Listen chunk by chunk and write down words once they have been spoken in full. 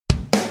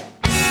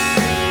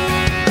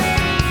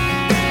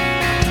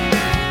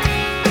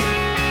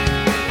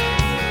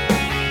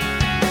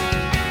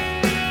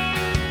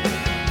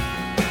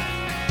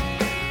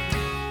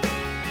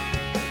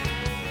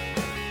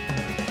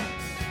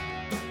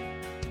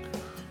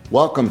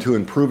Welcome to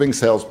Improving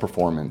Sales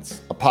Performance,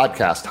 a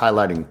podcast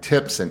highlighting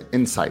tips and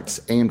insights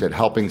aimed at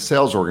helping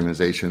sales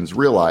organizations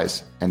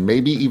realize and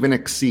maybe even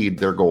exceed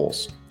their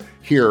goals.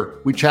 Here,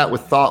 we chat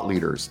with thought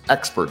leaders,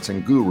 experts,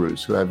 and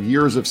gurus who have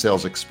years of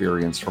sales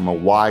experience from a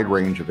wide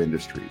range of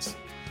industries.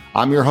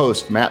 I'm your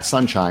host, Matt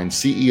Sunshine,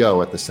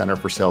 CEO at the Center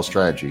for Sales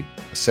Strategy,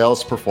 a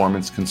sales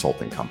performance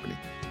consulting company.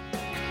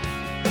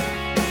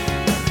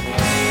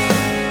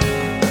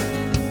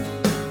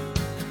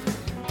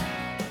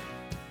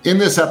 In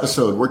this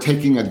episode, we're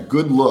taking a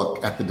good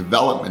look at the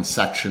development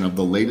section of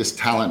the latest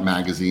talent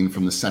magazine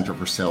from the Center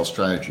for Sales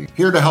Strategy.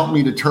 Here to help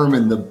me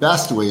determine the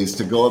best ways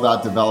to go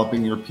about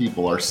developing your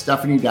people are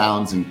Stephanie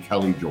Downs and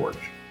Kelly George.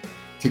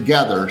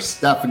 Together,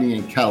 Stephanie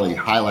and Kelly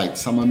highlight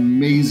some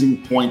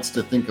amazing points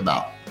to think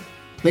about.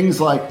 Things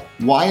like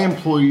why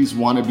employees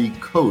want to be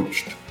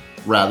coached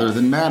rather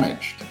than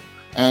managed,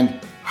 and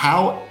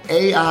how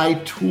AI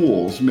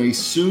tools may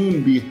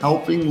soon be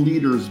helping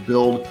leaders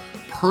build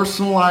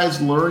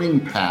personalized learning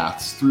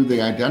paths through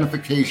the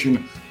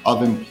identification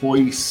of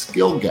employee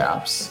skill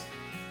gaps.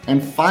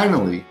 And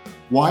finally,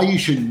 why you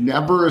should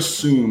never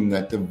assume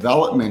that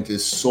development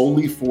is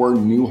solely for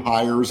new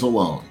hires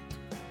alone.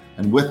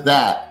 And with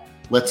that,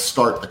 let's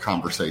start the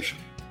conversation.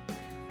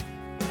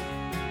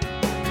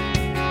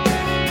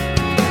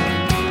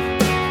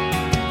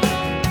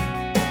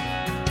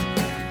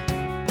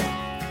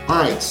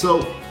 All right,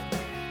 so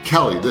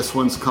Kelly, this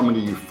one's coming to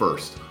you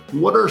first.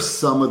 What are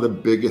some of the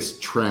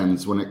biggest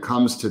trends when it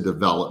comes to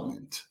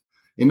development?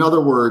 In other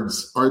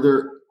words, are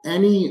there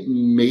any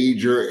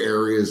major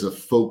areas of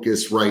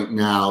focus right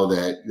now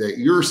that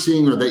you're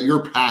seeing or that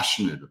you're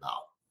passionate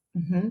about?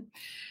 Mm-hmm.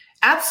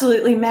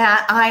 Absolutely,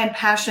 Matt. I am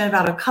passionate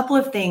about a couple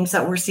of things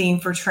that we're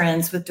seeing for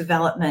trends with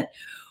development.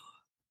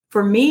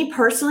 For me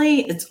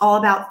personally, it's all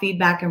about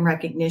feedback and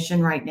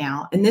recognition right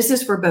now. And this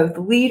is for both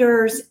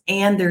leaders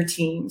and their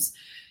teams.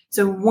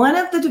 So one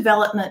of the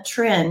development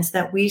trends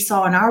that we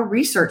saw in our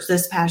research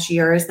this past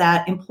year is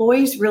that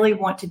employees really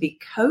want to be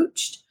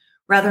coached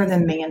rather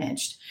than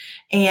managed.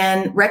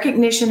 And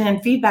recognition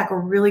and feedback are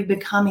really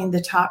becoming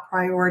the top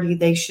priority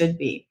they should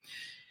be.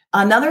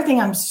 Another thing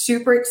I'm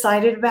super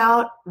excited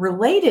about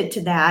related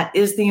to that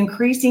is the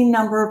increasing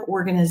number of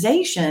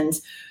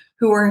organizations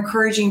who are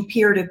encouraging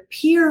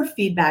peer-to-peer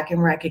feedback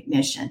and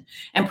recognition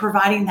and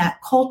providing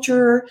that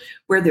culture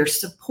where there's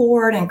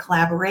support and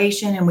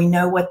collaboration. And we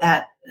know what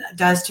that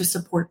does to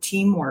support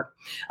teamwork.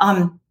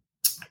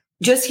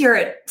 Just here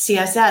at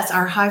CSS,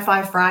 our High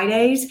Five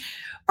Fridays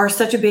are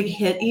such a big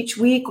hit each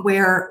week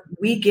where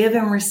we give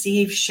and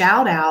receive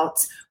shout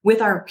outs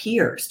with our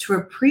peers to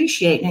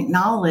appreciate and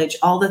acknowledge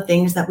all the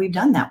things that we've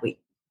done that week.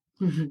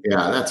 Mm-hmm.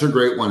 Yeah, that's a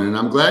great one. And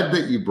I'm glad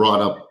that you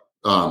brought up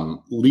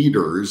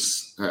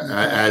leaders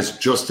as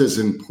just as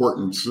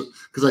important,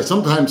 because I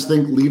sometimes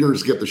think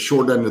leaders get the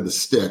short end of the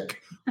stick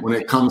when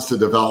it comes to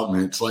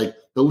development. It's like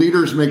the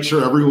leaders make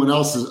sure everyone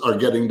else are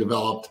getting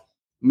developed,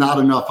 not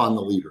enough on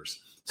the leaders.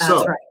 That's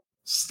right.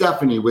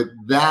 Stephanie, with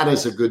that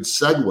as a good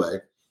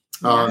segue,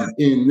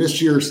 in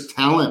this year's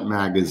talent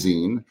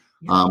magazine,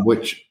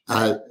 which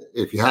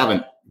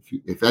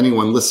if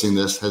anyone listening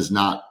to this has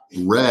not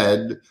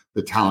read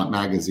the talent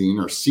magazine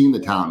or seen the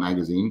talent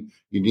magazine,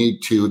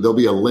 there'll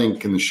be a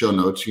link in the show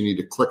notes. You need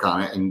to click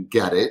on it and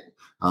get it.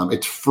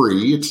 It's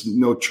free. It's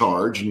no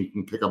charge, and you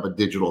can pick up a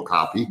digital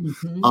copy.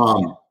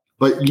 Mm-hmm.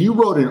 But you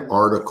wrote an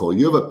article.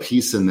 You have a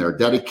piece in there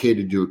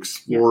dedicated to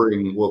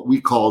exploring what we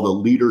call the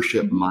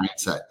leadership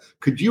mindset.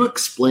 Could you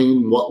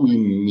explain what we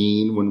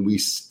mean when we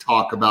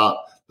talk about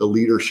the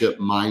leadership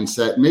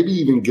mindset? Maybe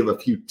even give a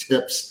few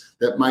tips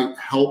that might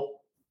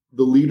help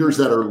the leaders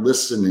that are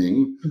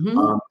listening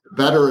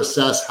better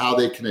assess how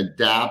they can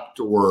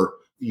adapt or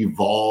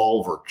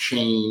evolve or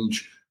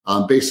change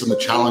based on the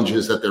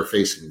challenges that they're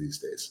facing these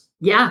days.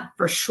 Yeah,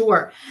 for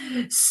sure.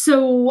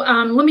 So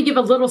let me give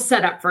a little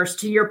setup first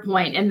to your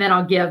point, and then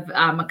I'll give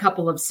a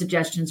couple of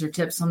suggestions or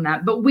tips on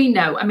that. But we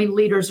know,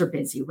 leaders are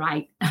busy,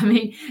 right?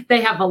 They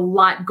have a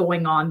lot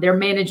going on. They're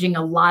managing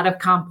a lot of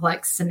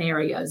complex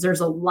scenarios. There's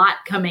a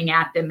lot coming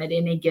at them at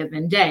any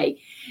given day.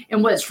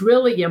 And what's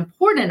really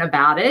important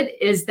about it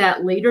is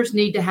that leaders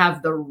need to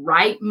have the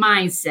right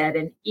mindset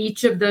in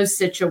each of those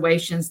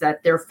situations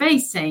that they're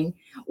facing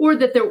or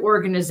that their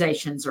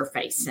organizations are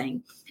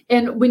facing.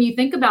 And when you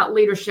think about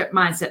leadership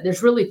mindset,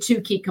 there's really two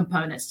key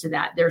components to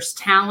that. There's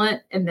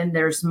talent and then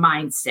there's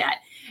mindset.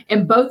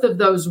 And both of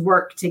those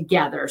work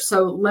together.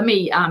 So let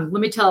me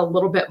tell a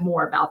little bit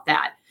more about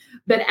that.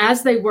 But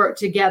as they work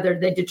together,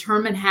 they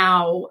determine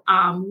how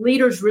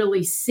leaders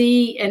really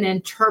see and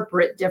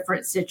interpret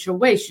different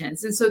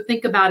situations. And so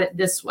think about it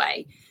this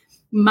way.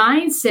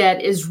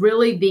 Mindset is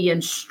really the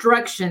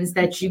instructions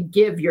that you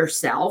give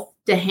yourself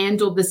to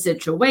handle the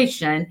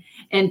situation,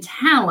 and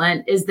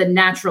talent is the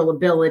natural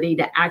ability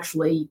to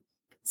actually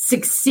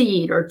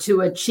succeed or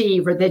to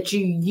achieve or that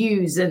you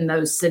use in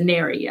those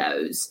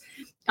scenarios.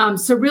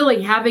 So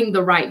really having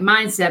the right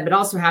mindset, but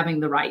also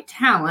having the right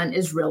talent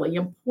is really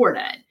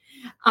important.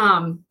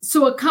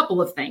 So a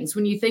couple of things.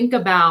 When you think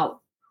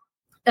about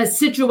a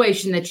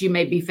situation that you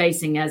may be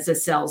facing as a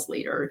sales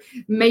leader.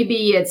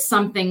 Maybe it's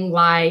something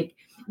like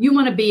you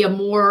want to be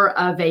more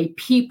of a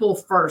people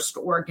first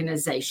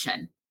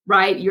organization,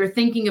 right? You're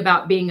thinking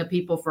about being a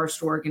people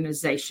first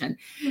organization.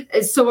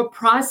 So a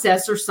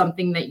process or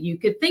something that you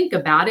could think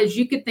about is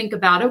you could think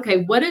about,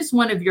 okay, what is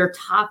one of your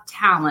top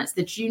talents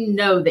that you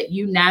know that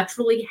you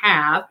naturally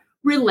have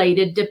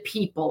related to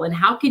people? And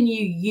how can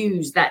you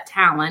use that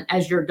talent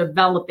as you're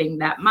developing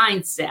that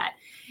mindset?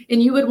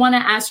 And you would want to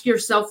ask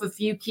yourself a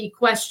few key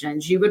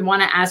questions. You would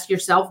want to ask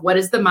yourself, what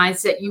is the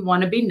mindset you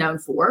want to be known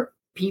for?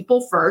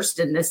 People first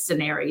in this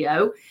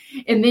scenario.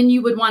 And then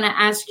you would want to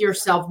ask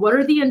yourself, what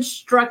are the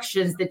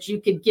instructions that you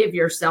could give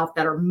yourself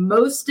that are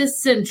most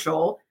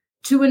essential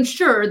to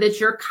ensure that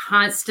you're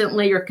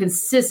constantly or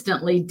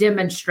consistently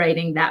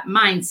demonstrating that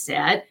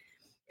mindset?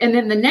 And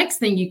then the next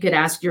thing you could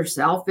ask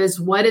yourself is,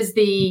 what is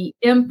the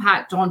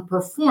impact on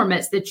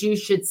performance that you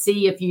should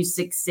see if you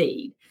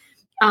succeed?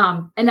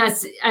 And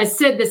I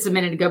said this a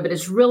minute ago, but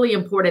it's really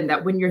important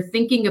that when you're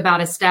thinking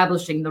about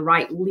establishing the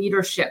right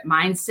leadership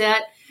mindset,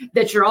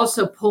 that you're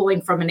also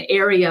pulling from an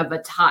area of a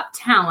top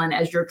talent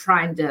as you're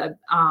trying to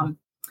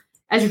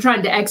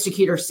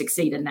execute or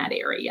succeed in that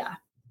area.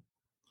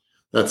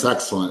 That's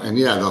excellent. And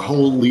yeah, the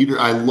whole leader,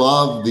 I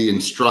love the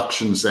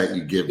instructions that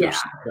you give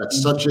yourself.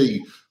 That's such a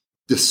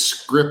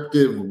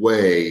descriptive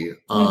way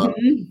of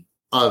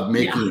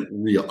making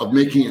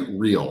it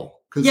real.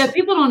 Yeah,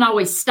 people don't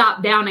always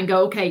stop down and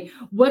go, okay,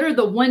 what are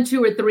the 1,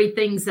 2, or 3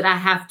 things that I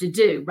have to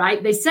do,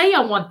 right? They say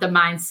I want the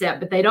mindset,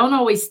 but they don't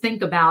always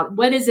think about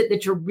what is it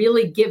that you're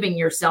really giving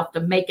yourself to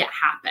make it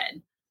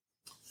happen.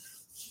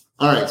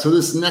 All right, so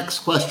this next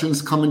question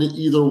is coming to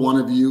either one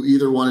of you.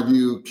 Either one of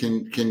you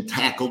can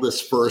tackle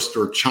this first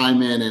or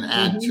chime in and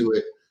add to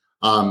it.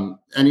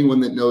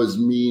 Anyone that knows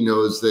me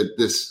knows that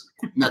this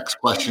next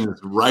question is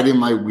right in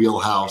my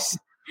wheelhouse.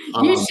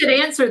 You should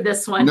answer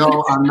this one.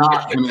 No, I'm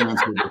not going to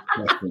answer this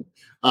question.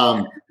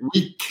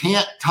 We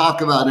can't talk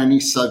about any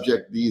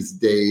subject these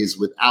days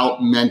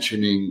without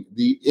mentioning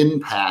the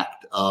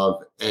impact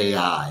of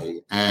AI.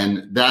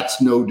 And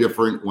that's no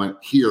different when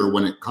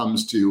it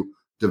comes to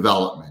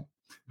development.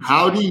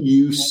 How do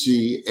you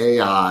see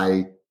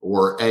AI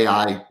or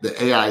the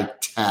AI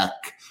tech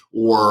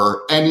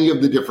or any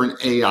of the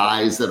different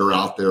AIs that are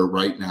out there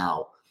right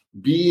now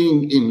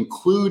being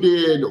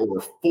included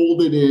or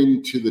folded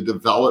into the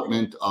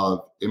development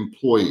of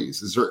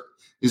employees? Is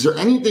there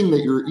anything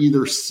that you're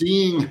either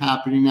seeing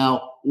happening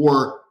now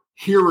or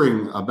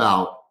hearing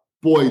about?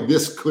 Boy,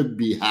 this could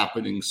be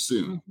happening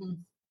soon.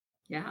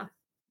 Yeah.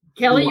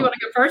 Kelly, you want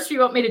to go first or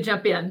you want me to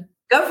jump in?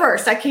 Go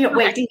first. I can't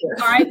wait to hear.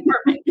 All right,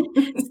 perfect.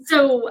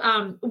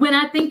 So when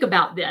I think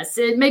about this,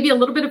 it may be a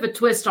little bit of a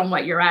twist on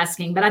what you're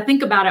asking, but I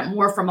think about it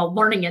more from a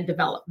learning and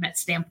development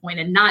standpoint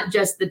and not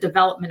just the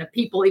development of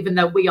people, even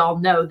though we all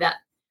know that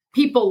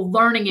people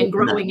learning and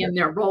growing in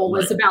their role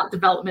is about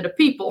development of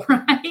people,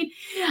 right?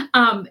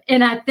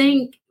 And I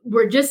think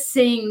we're just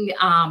seeing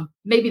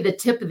maybe the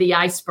tip of the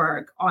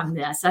iceberg on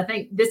this. I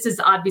think this is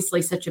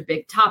obviously such a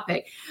big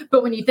topic,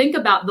 but when you think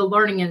about the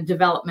learning and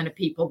development of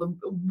people,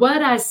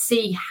 what I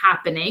see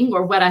happening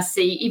or what I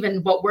see,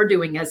 even what we're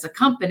doing as a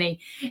company,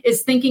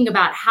 is thinking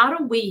about how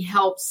do we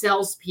help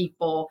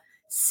salespeople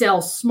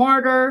sell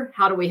smarter?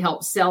 How do we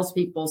help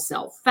salespeople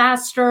sell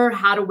faster?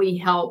 How do we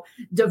help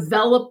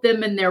develop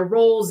them in their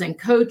roles and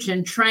coach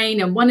and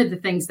train? And one of the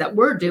things that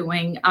we're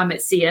doing at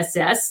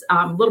CSS,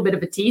 a little bit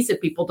of a tease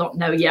if people don't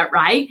know yet,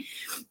 right,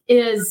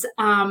 is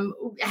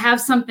have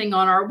something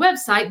on our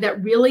website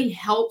that really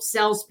helps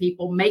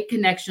salespeople make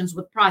connections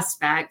with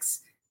prospects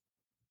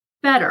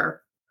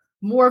better,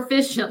 more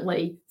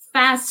efficiently,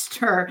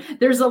 faster.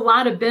 There's a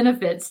lot of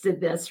benefits to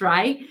this,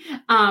 right?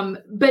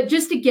 But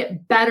just to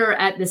get better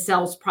at the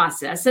sales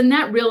process. And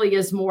that really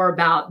is more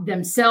about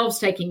themselves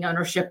taking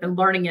ownership and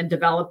learning and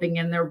developing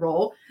in their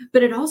role.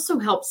 But it also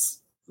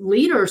helps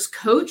leaders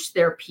coach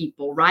their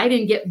people, right?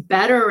 And get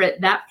better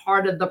at that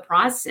part of the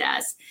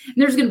process. And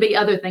there's going to be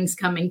other things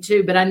coming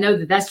too, but I know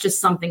that that's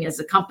just something as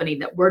a company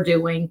that we're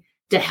doing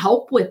to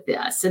help with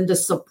this and to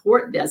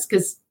support this,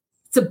 because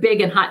it's a big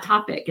and hot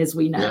topic, as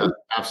we know. Yeah,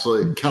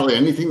 absolutely. Kelly,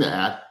 anything to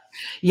add?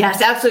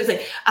 Yes,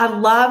 absolutely. I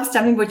love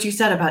what you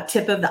said about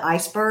tip of the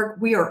iceberg.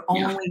 We are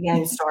only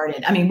getting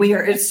started. I mean,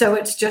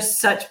 it's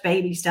just such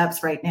baby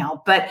steps right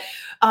now. But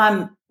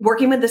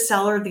working with the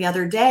seller the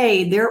other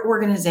day, their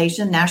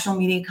organization, national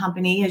media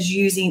company, is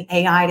using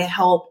AI to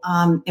help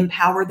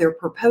empower their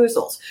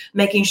proposals,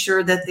 making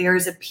sure that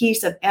there's a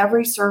piece of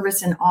every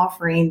service and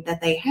offering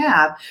that they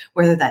have,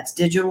 whether that's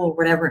digital or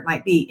whatever it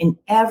might be, in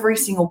every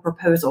single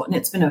proposal. And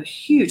it's been a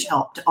huge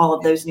help to all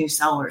of those new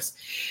sellers.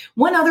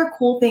 One other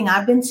cool thing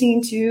I've been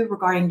seeing too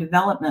regarding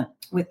development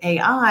with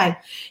AI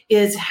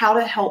is how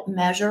to help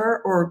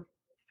measure or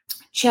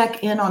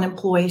check in on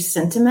employee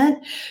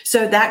sentiment.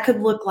 So that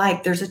could look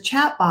like there's a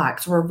chat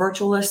box or a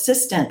virtual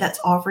assistant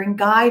that's offering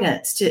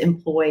guidance to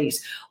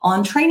employees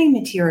on training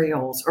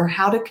materials or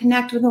how to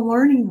connect with a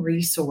learning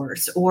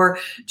resource, or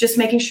just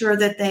making sure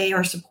that they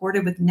are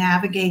supported with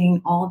navigating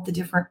all of the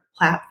different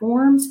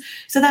platforms.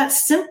 So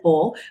that's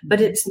simple, but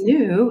it's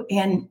new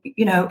and,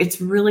 it's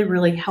really,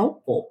 really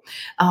helpful.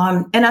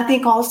 And I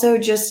think also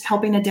just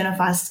helping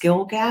identify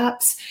skill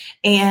gaps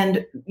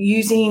and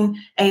using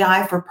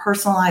AI for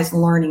personalized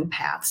learning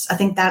paths. I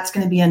think that's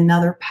going to be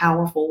another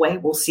powerful way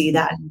we'll see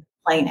that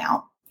playing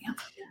out.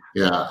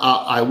 Yeah,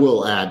 I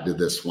will add to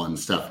this one,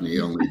 Stephanie.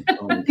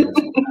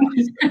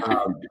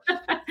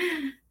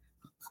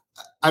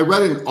 I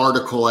read an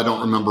article, I don't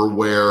remember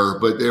where,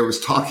 but it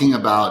was talking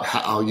about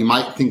how you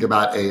might think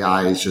about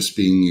AI as just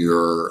being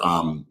your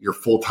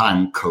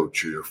full-time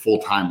coach or your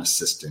full-time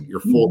assistant,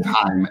 your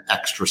full-time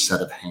extra set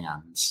of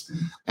hands.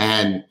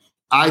 And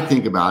I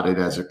think about it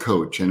as a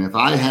coach. And if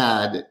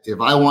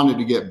I wanted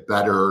to get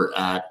better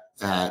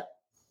at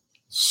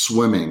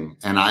swimming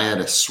and I had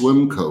a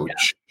swim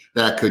coach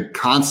that could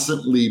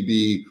constantly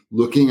be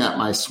looking at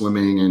my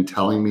swimming and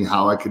telling me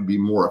how I could be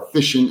more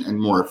efficient and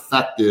more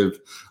effective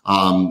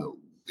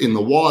in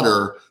the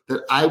water,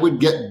 that I would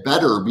get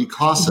better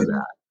because of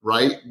that,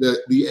 right?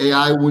 The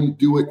AI wouldn't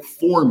do it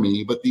for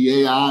me, but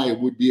the AI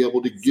would be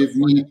able to give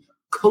me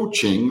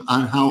coaching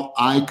on how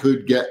I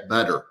could get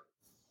better.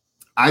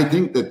 I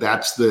think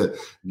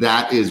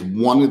that is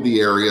one of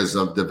the areas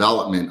of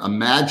development.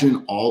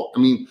 Imagine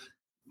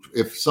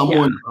if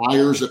someone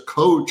hires a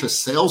coach, a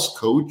sales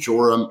coach,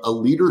 or a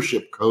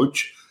leadership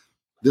coach,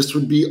 this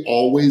would be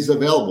always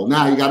available.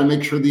 Now, you got to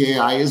make sure the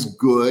AI is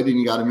good, and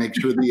you got to make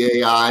sure the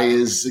AI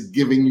is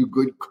giving you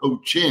good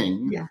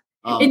coaching. Yeah.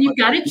 And you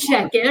got to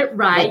check it,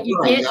 right? You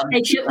can't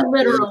take it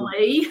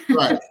literally.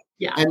 Right.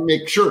 Yeah. And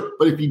make sure.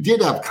 But if you did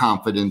have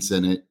confidence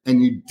in it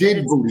and you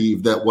did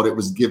believe that what it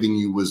was giving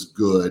you was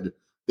good,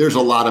 there's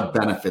a lot of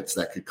benefits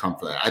that could come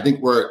from that. I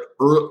think we're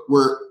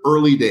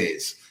early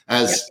days.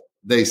 As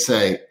they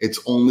say, it's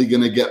only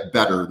going to get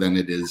better than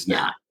it is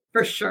now. Yeah.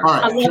 For sure.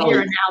 Right, I love Kelly.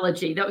 Your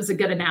analogy. That was a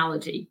good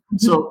analogy.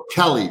 So,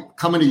 Kelly,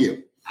 coming to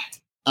you.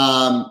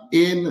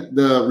 In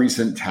the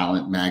recent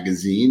Talent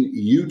magazine,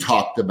 you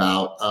talked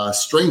about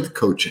strength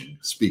coaching.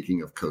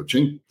 Speaking of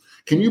coaching,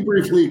 can you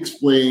briefly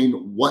explain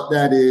what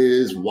that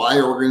is,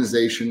 why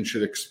organizations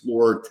should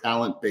explore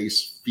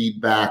talent-based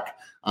feedback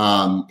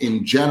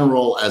in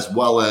general, as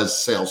well as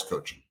sales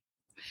coaching?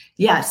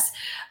 Yes.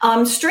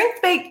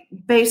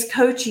 Strength-based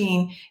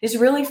coaching is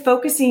really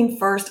focusing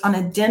first on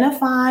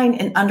identifying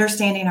and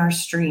understanding our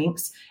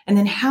strengths, and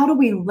then how do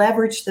we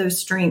leverage those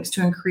strengths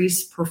to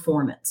increase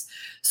performance.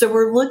 So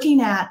we're looking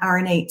at our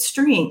innate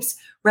strengths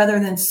rather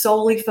than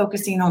solely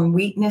focusing on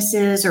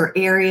weaknesses or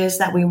areas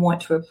that we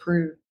want to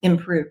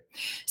improve.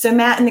 So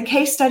Matt, in the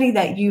case study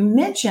that you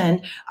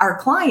mentioned, our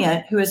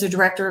client, who is a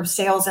director of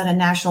sales at a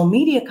national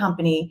media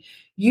company,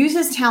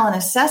 uses talent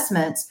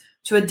assessments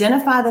to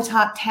identify the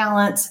top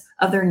talents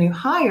of their new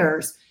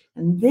hires,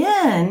 and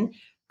then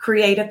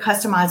create a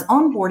customized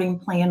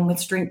onboarding plan with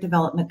strength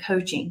development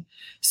coaching.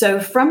 So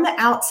from the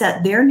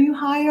outset, their new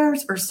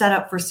hires are set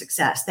up for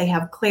success. They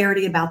have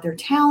clarity about their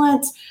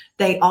talents.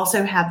 They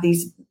also have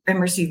these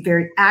and receive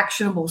very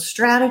actionable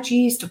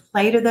strategies to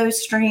play to those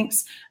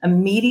strengths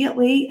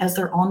immediately as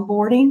they're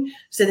onboarding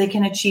so they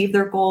can achieve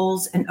their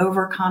goals and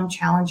overcome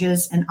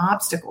challenges and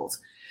obstacles.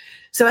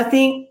 So I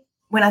think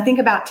when I think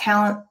about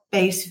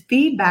talent-based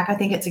feedback, I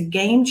think it's a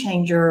game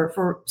changer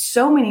for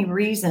so many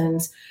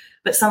reasons,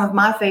 but some of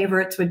my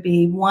favorites would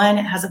be, one,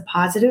 it has a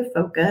positive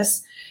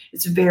focus,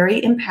 it's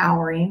very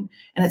empowering,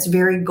 and it's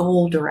very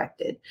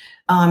goal-directed.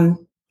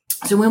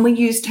 So when we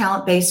use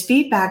talent-based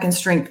feedback and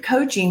strength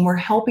coaching, we're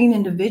helping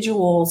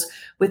individuals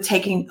with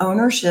taking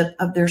ownership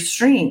of their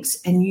strengths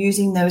and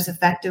using those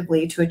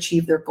effectively to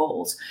achieve their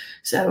goals.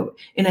 So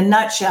in a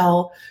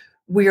nutshell,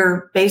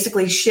 we're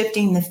basically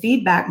shifting the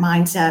feedback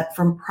mindset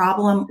from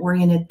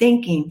problem-oriented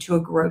thinking to a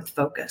growth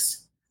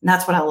focus. And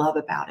that's what I love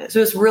about it.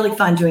 So it's really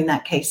fun doing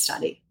that case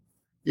study.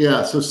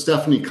 Yeah. So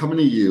Stephanie, coming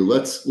to you,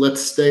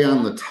 let's stay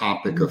on the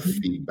topic of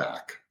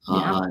feedback,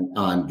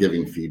 on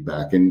giving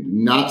feedback, and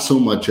not so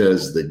much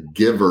as the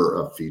giver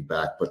of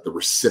feedback, but the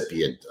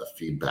recipient of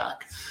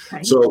feedback.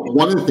 Right. So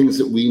one of the things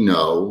that we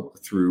know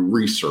through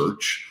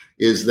research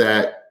is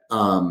that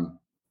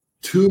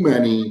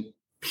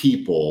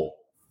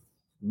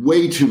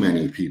way too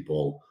many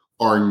people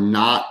are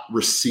not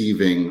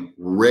receiving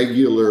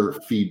regular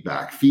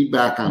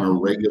feedback on a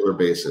regular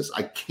basis.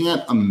 I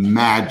can't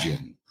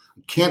imagine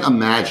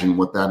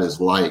what that is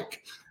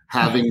like,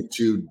 having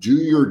to do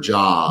your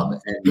job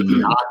and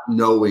not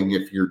knowing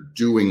if you're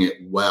doing it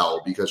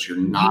well because you're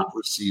not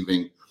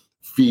receiving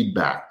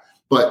feedback.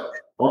 But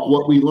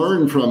what we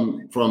learned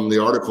from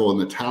the article in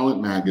the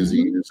Talent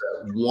magazine is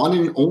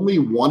that only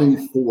one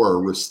in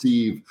four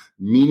receive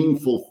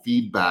meaningful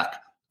feedback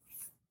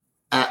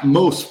at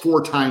most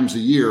 4 times a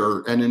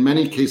year, and in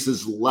many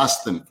cases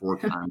less than 4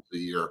 times a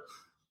year.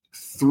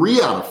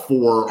 3 out of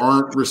 4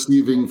 aren't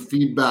receiving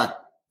feedback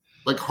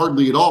like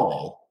hardly at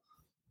all.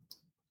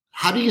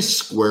 How do you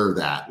square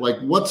that? Like,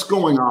 what's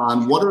going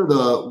on? What are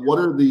the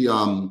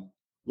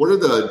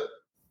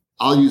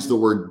I'll use the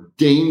word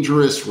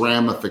dangerous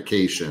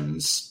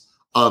ramifications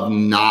of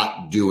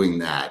not doing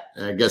that?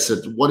 And I guess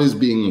it's what is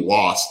being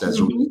lost as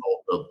a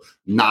result of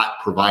not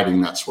providing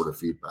that sort of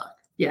feedback.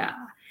 Yeah.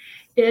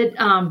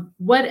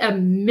 What a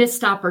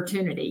missed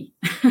opportunity.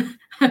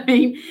 I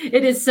mean,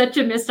 it is such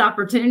a missed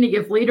opportunity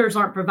if leaders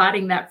aren't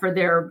providing that for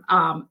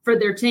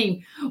their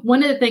team.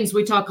 One of the things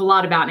we talk a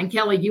lot about, and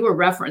Kelly, you were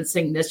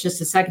referencing this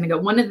just a second ago,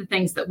 one of the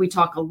things that we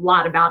talk a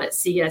lot about at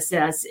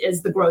CSS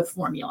is the growth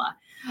formula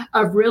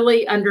of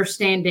really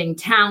understanding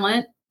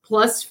talent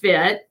plus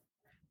fit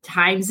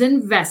times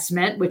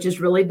investment, which is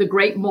really the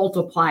great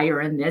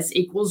multiplier in this,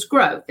 equals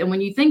growth. And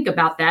when you think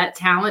about that,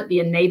 talent,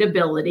 the innate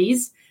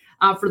abilities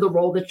for the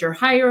role that you're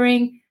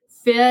hiring,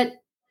 fit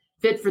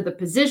for the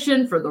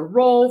position, for the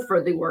role,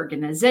 for the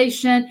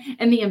organization.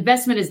 And the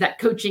investment is that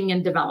coaching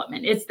and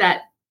development. It's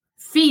that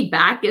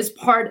feedback is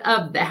part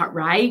of that,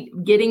 right?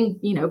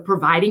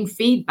 Providing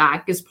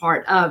feedback is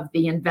part of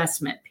the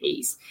investment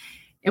piece.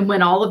 And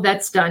when all of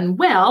that's done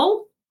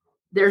well,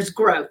 there's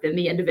growth in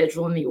the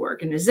individual and the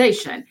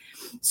organization.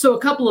 So a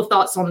couple of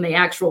thoughts on the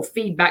actual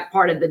feedback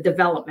part of the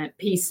development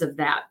piece of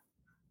that.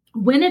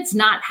 When it's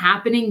not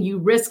happening, you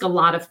risk a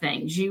lot of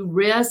things. You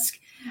risk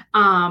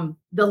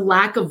the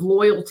lack of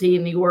loyalty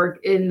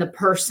in the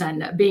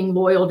person being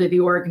loyal to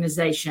the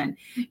organization.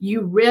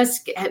 You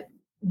risk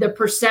the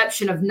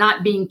perception of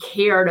not being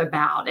cared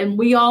about. And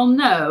we all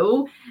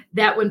know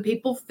that when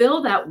people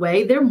feel that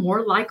way, they're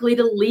more likely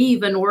to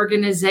leave an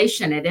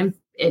organization. It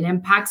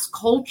impacts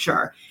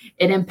culture.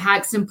 It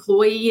impacts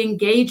employee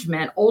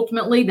engagement.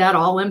 Ultimately, that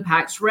all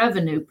impacts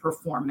revenue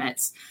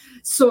performance.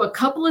 So a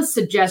couple of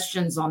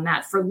suggestions on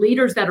that for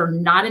leaders that are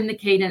not in the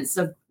cadence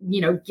of,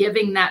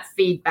 giving that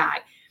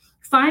feedback.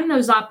 Find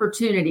those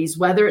opportunities,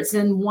 whether it's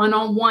in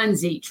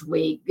one-on-ones each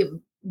week.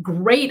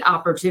 Great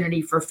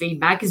opportunity for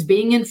feedback is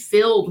being in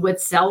field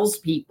with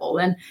salespeople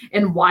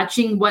and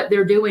watching what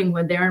they're doing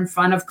when they're in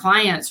front of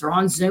clients or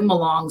on Zoom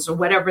alongs or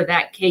whatever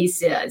that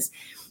case is.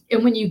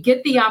 And when you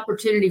get the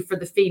opportunity for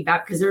the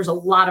feedback, because there's a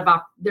lot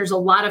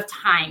of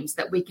times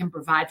that we can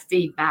provide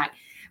feedback,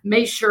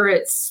 make sure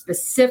it's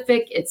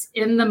specific, it's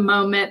in the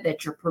moment,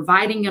 that you're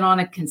providing it on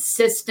a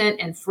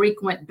consistent and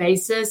frequent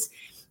basis,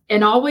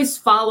 and always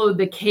follow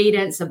the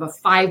cadence of a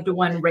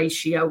 5-to-1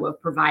 ratio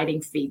of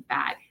providing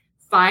feedback.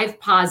 5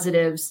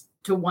 positives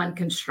to 1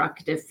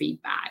 constructive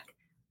feedback.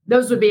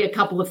 Those would be a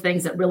couple of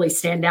things that really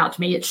stand out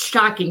to me. It's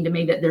shocking to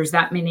me that there's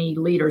that many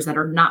leaders that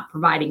are not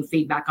providing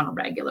feedback on a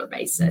regular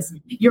basis.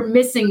 Mm-hmm. You're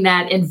missing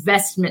that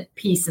investment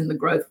piece in the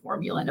growth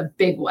formula in a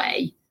big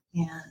way.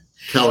 Yeah.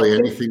 Kelly,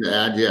 anything to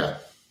add?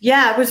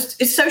 Yeah,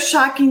 it's so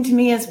shocking to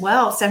me as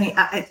well. So, I mean,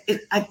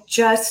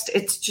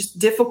 it's just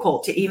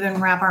difficult to even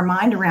wrap our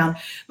mind around.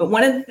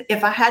 But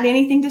if I had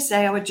anything to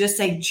say, I would just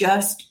say,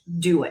 just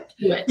do it.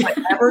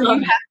 Whatever you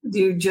have to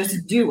do,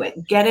 just do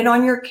it. Get it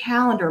on your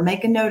calendar,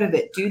 make a note of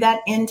it. Do that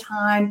in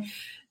time,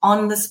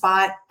 on the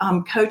spot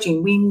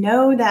coaching. We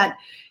know that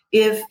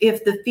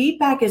if the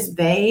feedback is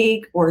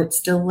vague or it's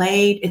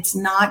delayed, it's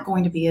not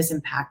going to be as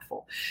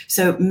impactful.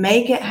 So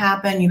make it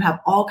happen. You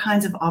have all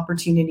kinds of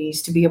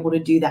opportunities to be able to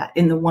do that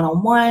in the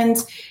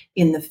one-on-ones,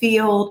 in the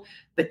field,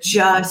 but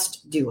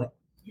just do it.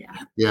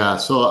 Yeah.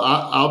 So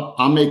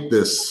I'll make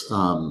this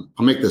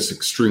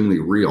extremely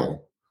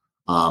real.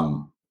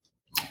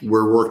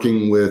 We're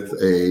working with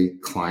a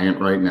client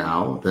right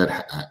now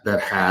that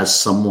has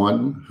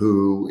someone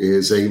who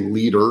is a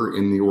leader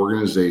in the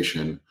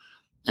organization.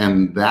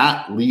 And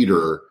that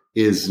leader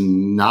is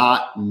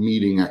not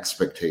meeting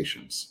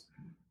expectations.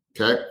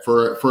 Okay.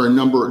 For a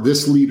number,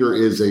 this leader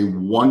is a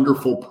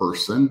wonderful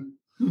person.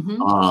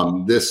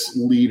 Mm-hmm. This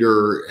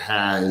leader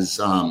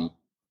has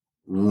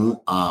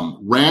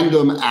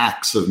random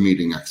acts of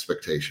meeting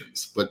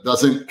expectations, but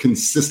doesn't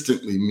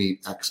consistently meet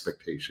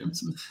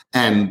expectations. Mm-hmm.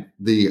 And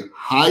the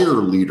higher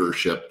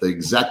leadership,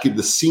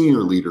 the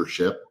senior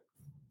leadership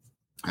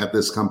at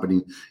this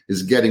company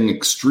is getting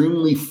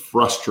extremely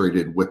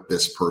frustrated with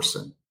this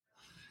person.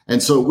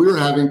 And so we were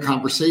having a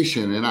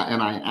conversation and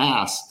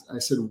I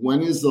said,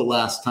 when is the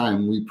last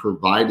time we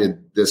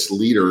provided this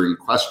leader in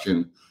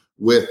question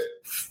with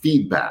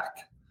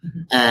feedback?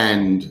 Mm-hmm.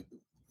 And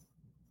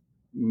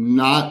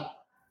not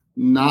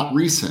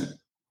recent,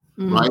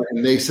 mm-hmm. right?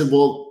 And they said,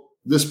 well,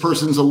 this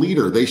person's a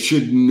leader. They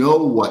should know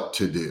what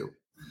to do.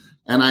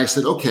 And I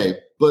said, okay,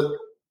 but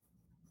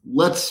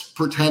let's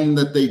pretend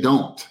that they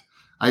don't.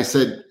 I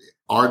said,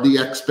 are the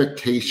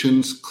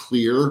expectations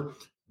clear?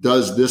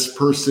 Does this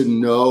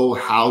person know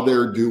how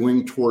they're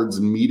doing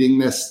towards meeting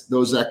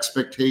those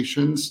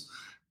expectations?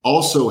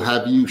 Also,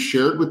 have you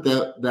shared with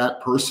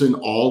that person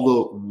all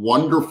the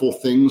wonderful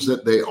things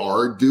that they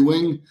are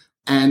doing?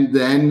 And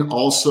then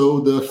also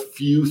the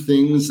few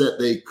things that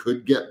they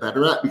could get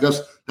better at?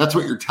 Because that's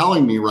what you're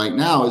telling me right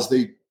now is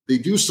they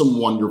do some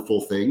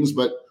wonderful things,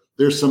 but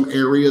there's some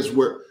areas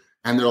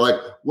and they're like,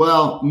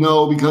 well,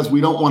 no, because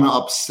we don't want to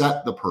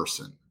upset the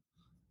person.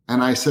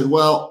 And I said,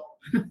 well,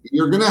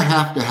 you're going to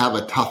have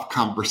a tough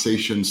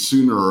conversation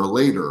sooner or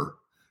later.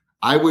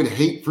 I would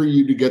hate for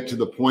you to get to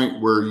the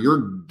point where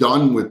you're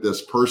done with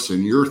this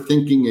person. You're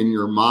thinking in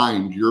your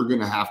mind, you're going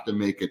to have to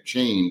make a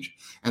change.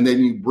 And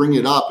then you bring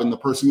it up and the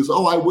person goes,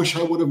 oh, I wish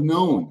I would have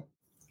known.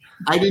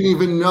 I didn't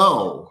even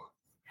know.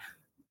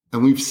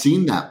 And we've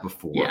seen that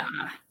before. Yeah.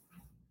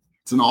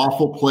 It's an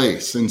awful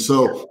place. And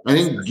so I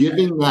think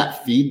giving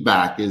that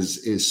feedback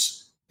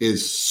is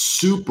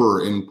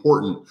super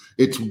important.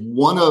 It's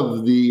one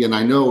of the, and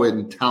I know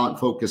in talent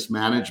focused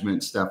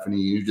management, Stephanie,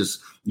 you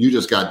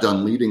just got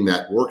done leading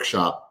that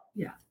workshop.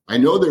 Yeah. I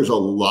know there's a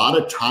lot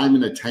of time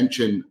and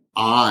attention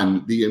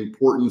on the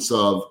importance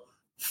of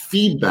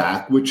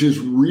feedback, which is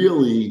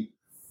really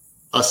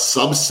a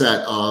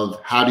subset of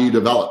how do you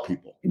develop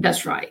people.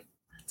 That's right.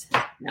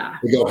 Yeah.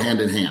 They go hand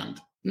in hand.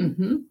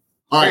 Mm-hmm.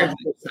 All right.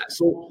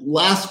 So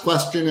last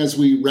question as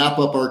we wrap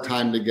up our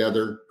time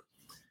together,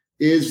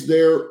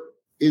 Kelly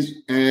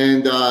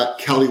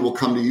will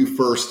come to you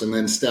first, and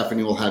then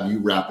Stephanie will have you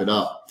wrap it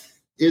up.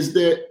 Is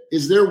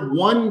there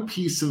one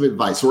piece of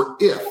advice, or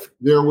if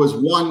there was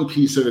one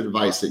piece of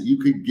advice that you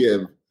could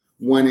give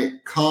when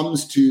it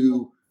comes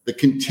to the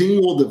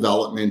continual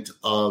development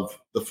of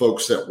the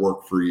folks that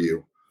work for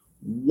you,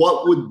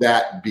 what would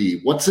that be?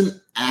 What's an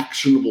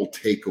actionable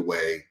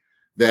takeaway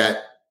that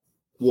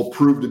will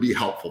prove to be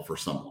helpful for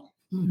someone?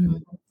 Mm-hmm.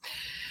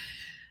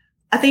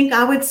 I think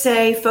I would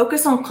say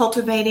focus on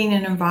cultivating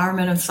an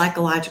environment of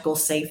psychological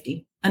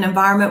safety, an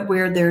environment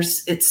where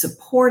it's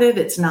supportive,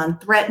 it's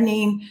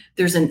non-threatening,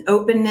 there's an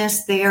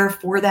openness there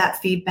for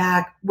that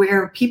feedback,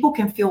 where people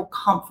can feel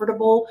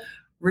comfortable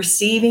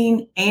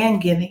receiving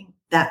and giving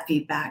that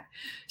feedback.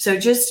 So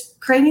just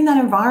creating that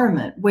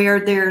environment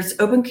where there's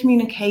open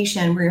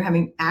communication, where you're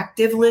having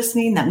active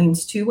listening, that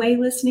means two-way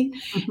listening,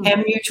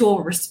 and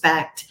mutual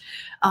respect.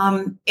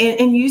 And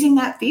using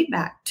that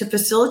feedback to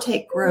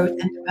facilitate growth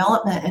and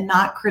development and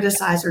not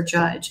criticize or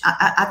judge.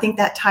 I think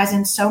that ties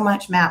in so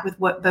much, Matt, with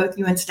what both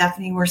you and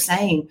Stephanie were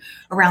saying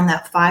around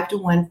that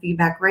 5-to-1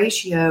 feedback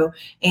ratio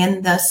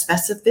and the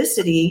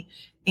specificity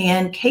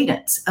and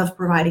cadence of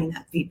providing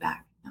that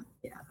feedback.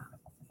 Yeah.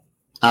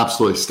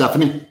 Absolutely.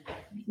 Stephanie?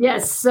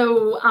 Yes.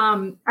 So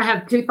I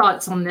have two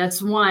thoughts on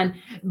this. One,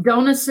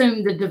 don't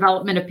assume the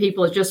development of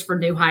people is just for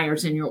new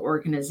hires in your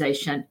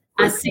organization.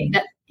 I see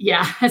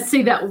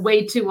that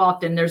way too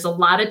often. There's a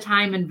lot of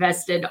time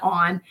invested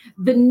on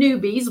the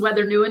newbies,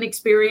 whether new in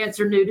experience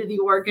or new to the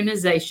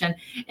organization,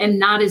 and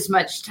not as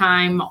much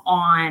time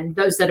on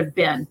those that have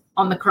been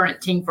on the current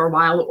team for a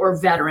while or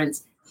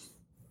veterans.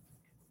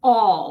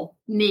 All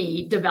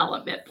need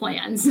development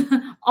plans.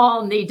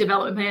 All need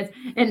development plans.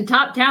 And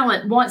top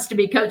talent wants to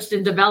be coached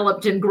and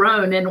developed and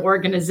grown in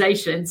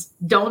organizations.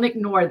 Don't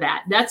ignore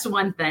that. That's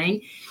one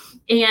thing.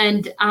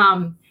 And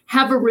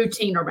have a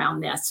routine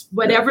around this,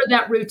 whatever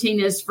that routine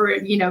is for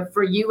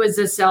you as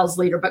a sales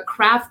leader, but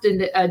craft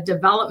a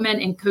development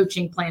and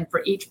coaching plan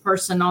for each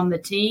person on the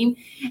team.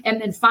 And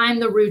then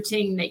find the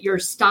routine that you're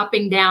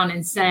stopping down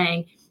and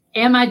saying,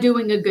 am I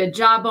doing a good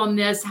job on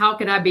this? How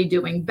could I be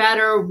doing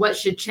better? What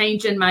should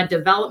change in my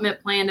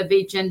development plan of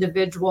each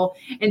individual?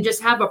 And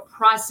just have a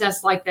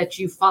process like that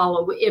you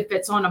follow. If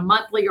it's on a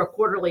monthly or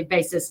quarterly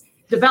basis,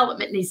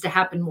 development needs to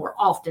happen more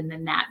often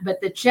than that.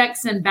 But the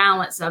checks and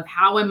balance of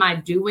how am I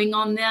doing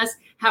on this,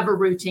 have a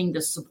routine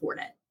to support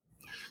it.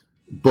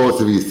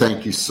 Both of you,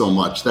 thank you so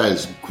much. That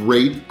is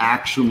great,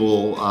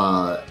 actionable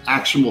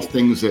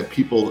things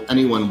that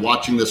anyone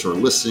watching this or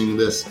listening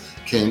to this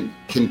can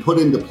put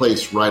into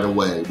place right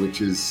away,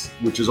 which is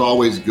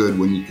always good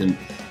when you can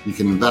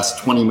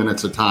invest 20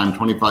 minutes of time,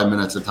 25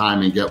 minutes of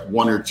time, and get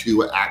one or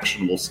two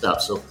actionable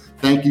steps. So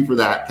thank you for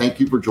that. Thank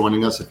you for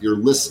joining us. If you're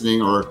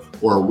listening or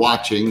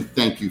watching,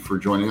 thank you for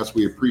joining us.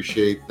 We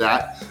appreciate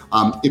that.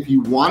 If you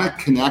want to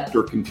connect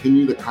or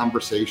continue the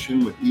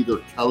conversation with either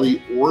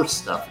Kelly or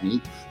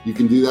Stephanie, you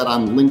can do that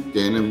on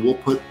LinkedIn, and we'll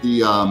put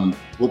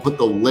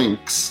the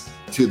links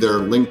to their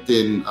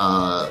LinkedIn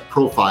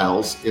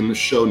profiles in the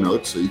show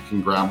notes, so you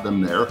can grab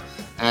them there.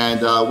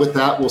 And with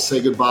that, we'll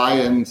say goodbye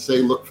and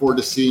look forward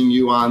to seeing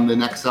you on the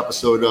next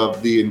episode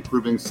of the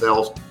Improving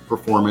Sales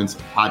Performance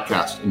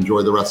podcast.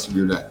 Enjoy the rest of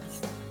your day.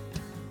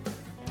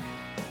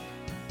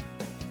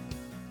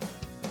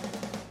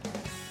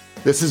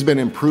 This has been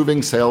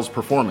Improving Sales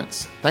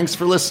Performance. Thanks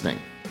for listening.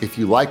 If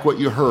you like what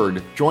you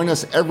heard, join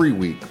us every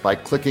week by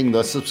clicking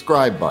the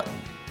subscribe button.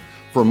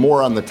 For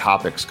more on the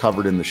topics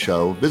covered in the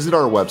show, visit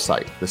our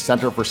website,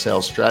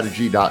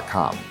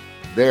 thecenterforsalesstrategy.com.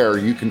 There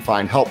you can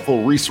find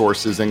helpful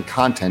resources and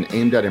content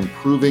aimed at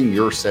improving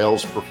your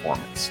sales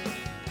performance.